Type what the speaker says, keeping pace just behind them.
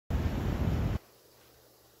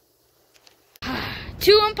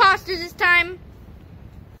2 imposters this time.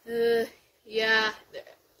 Yeah,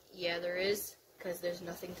 there is, because there's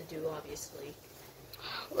nothing to do, obviously.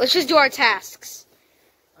 Let's just do our tasks.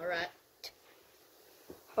 Alright.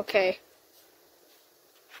 Okay.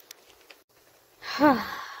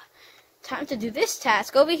 Time to do this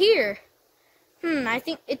task over here. I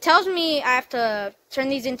think it tells me I have to turn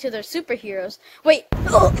these into their superheroes. Wait.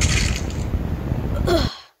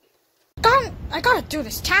 I gotta do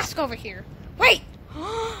this task over here. Wait.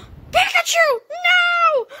 Pikachu!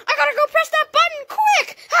 No! I gotta go press that button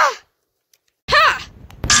quick!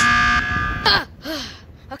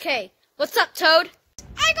 Okay. What's up, Toad?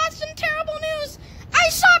 I got some terrible news. I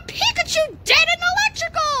saw Pikachu dead in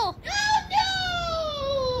electrical! Oh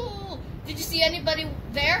no! Did you see anybody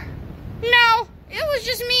there? No, it was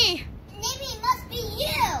just me. Maybe it must be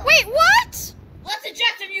you. Wait, what? Let's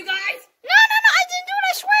eject him, you guys! No, I didn't do it,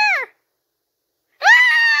 I swear.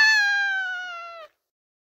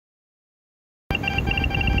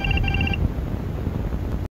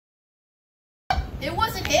 It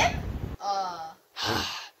wasn't him?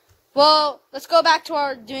 Well, let's go back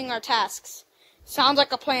to doing our tasks. Sounds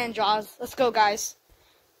like a plan, Jaws. Let's go, guys.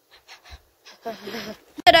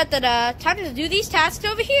 Time to do these tasks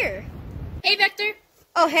over here. Hey, Vector.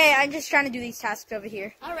 Oh, hey, I'm just trying to do these tasks over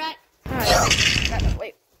here. Alright.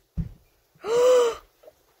 Wait.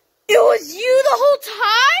 It was you the whole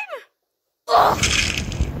time?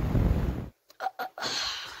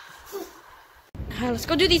 Let's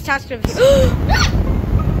go do these tasks over here.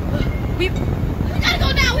 We gotta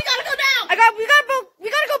go now! We gotta go now! We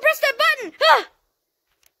gotta go press that button!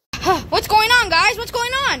 What's going on, guys? What's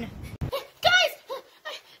going on? Guys!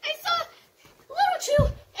 I saw Little Chew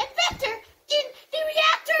and Vector in the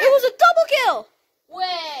reactor! It was a double kill!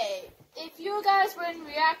 Wait, if you guys were in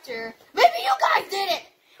reactor, maybe you guys did it!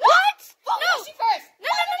 What? No! She first! No!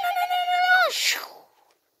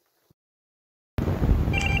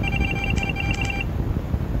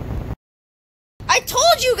 I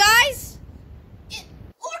told you guys!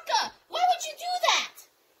 Orca, why would you do that?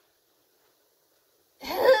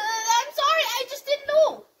 I'm sorry, I just didn't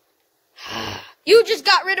know. You just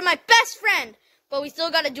got rid of my best friend, but we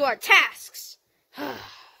still gotta do our tasks.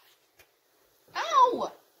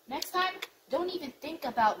 Ow! Next time, don't even think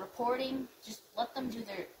about reporting. Just let them do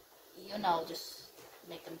their, just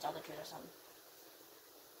make them tell the truth or something.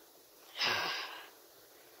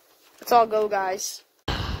 Let's all go, guys.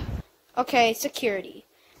 Okay, security.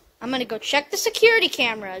 I'm gonna go check the security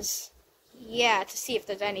cameras. Yeah, to see if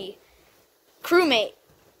there's any crewmates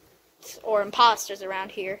or imposters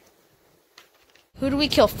around here. Who do we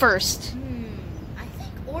kill first? I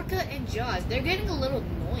think Orca and Jaws, they're getting a little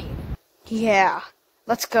annoying. Yeah,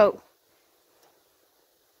 let's go.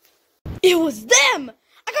 It was them!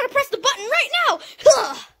 I gotta press the button right now!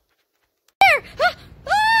 There!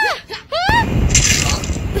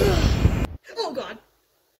 Oh god.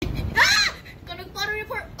 Gonna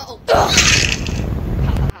report. Uh-oh.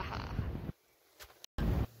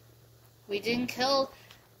 We didn't kill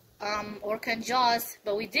Orca and Jaws,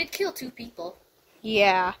 but we did kill 2 people.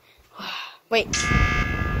 Yeah. Wait.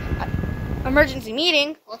 Emergency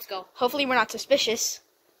meeting. Let's go. Hopefully we're not suspicious.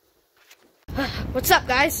 What's up,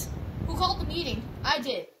 guys? Who called the meeting? I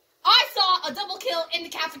did. I saw a double kill in the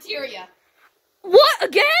cafeteria. What?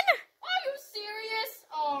 Again? Are you serious?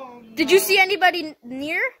 Oh, no. Did you see anybody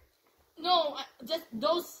near? No,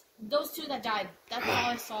 those 2 that died. That's all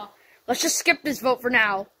I saw. Let's just skip this vote for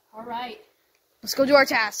now. Alright. Let's go do our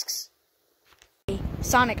tasks.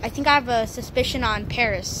 Sonic, I think I have a suspicion on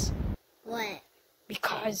Paris. What?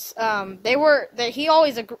 Because she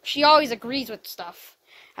always agrees with stuff.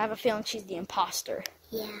 I have a feeling she's the imposter.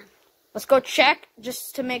 Yeah. Let's go check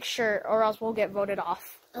just to make sure, or else we'll get voted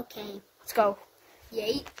off. Okay. Let's go.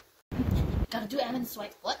 Yay. Gotta do admin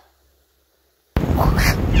swipe. What?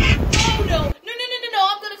 Oh no! No!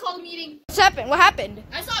 I'm gonna call the meeting. What's happened? What happened?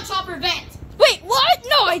 I saw Chopper vent. Wait, what?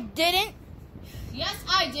 No, I didn't. Yes,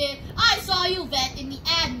 I did. I saw you vent in the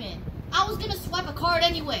admin. I was gonna swipe a card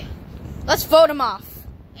anyway. Let's vote him off.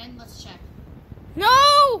 And let's check.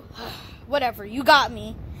 No! Whatever, you got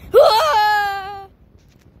me.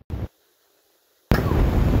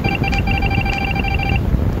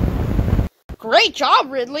 Great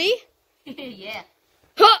job, Ridley. Yeah.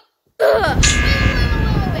 Ugh.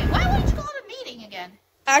 Wait. Why would you call it a meeting again?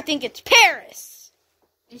 I think it's Paris.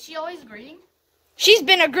 Is she always agreeing? She's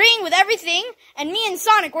been agreeing with everything, and me and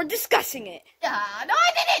Sonic were discussing it. No, I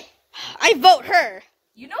didn't. I vote her.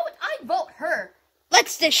 You know what? I vote her.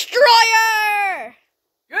 Let's destroy her!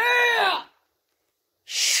 Yeah!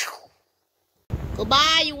 Shoo.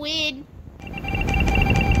 Goodbye, you win.